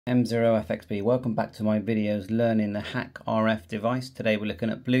M0FXB, welcome back to my videos learning the HackRrf device. Today we're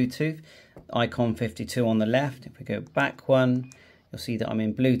looking at Bluetooth, icon 52 on the left. If we go back one, you'll see that I'm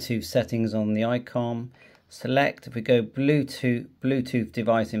in Bluetooth settings on the icon. Select, if we go Bluetooth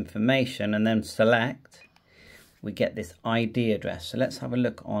device information and then select, we get this ID address. So let's have a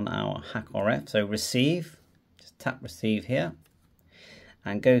look on our HackRrf. So receive, just tap receive here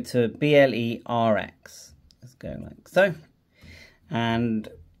and go to BLERX. Let's go like so. And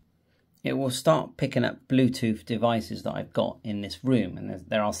it will start picking up Bluetooth devices that I've got in this room, and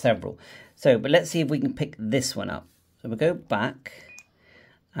there are several. So, but let's see if we can pick this one up. So we'll go back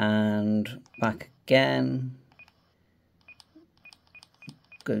and back again.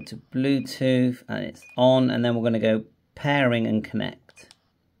 Go to Bluetooth and it's on, and then we're going to go pairing and connect.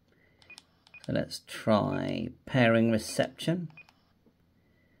 So let's try pairing reception.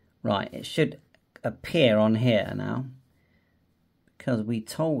 Right, it should appear on here now, because we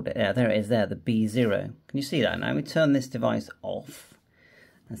told it, yeah, there it is there, the B0. Can you see that? Now we turn this device off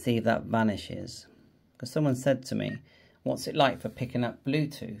and see if that vanishes. Because someone said to me, what's it like for picking up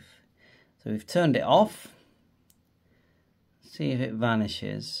Bluetooth? So we've turned it off. See if it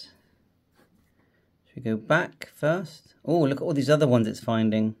vanishes. Should we go back first? Oh, look at all these other ones it's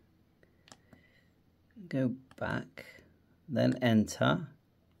finding. Go back, then enter.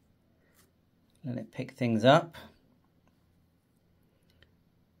 Let it pick things up.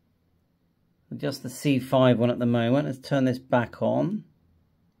 Just the C5 one at the moment. Let's turn this back on.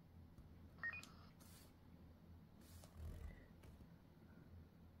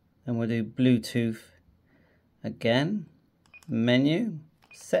 And we'll do Bluetooth again. Menu,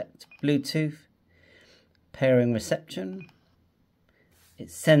 set Bluetooth, pairing reception. It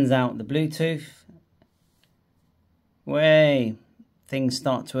sends out the Bluetooth. Way, things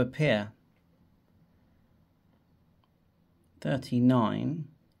start to appear. 39.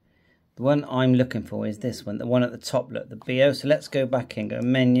 The one I'm looking for is this one, the one at the top, look, the BO. So let's go back in, go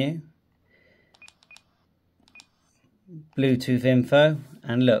menu, Bluetooth info,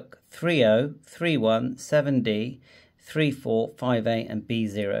 and look, 30, 31, 7D, 34, 58, and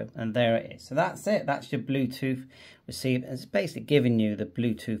B0, and there it is. So that's it, that's your Bluetooth receive. It's basically giving you the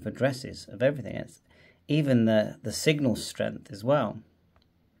Bluetooth addresses of everything. It's even the signal strength as well.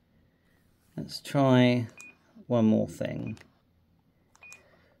 Let's try one more thing.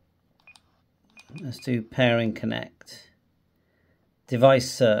 Let's do pairing connect. Device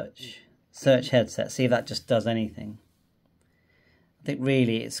search. Search headset. See if that just does anything. I think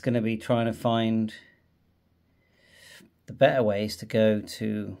really it's going to be trying to find the better ways to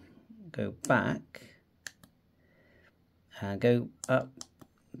go back. And go up,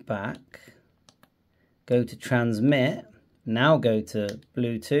 back. Go to transmit. Now go to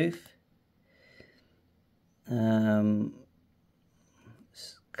Bluetooth.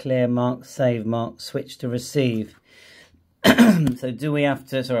 Clear mark, save mark, switch to receive. So do we have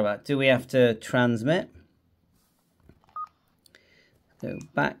to transmit? Go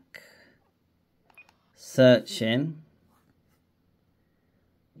back, search in.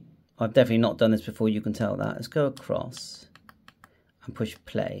 I've definitely not done this before, you can tell that. Let's go across and push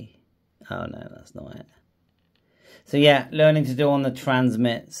play. Oh no, that's not it. So yeah, learning to do on the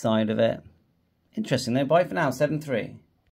transmit side of it. Interesting though. Bye for now, 7-3.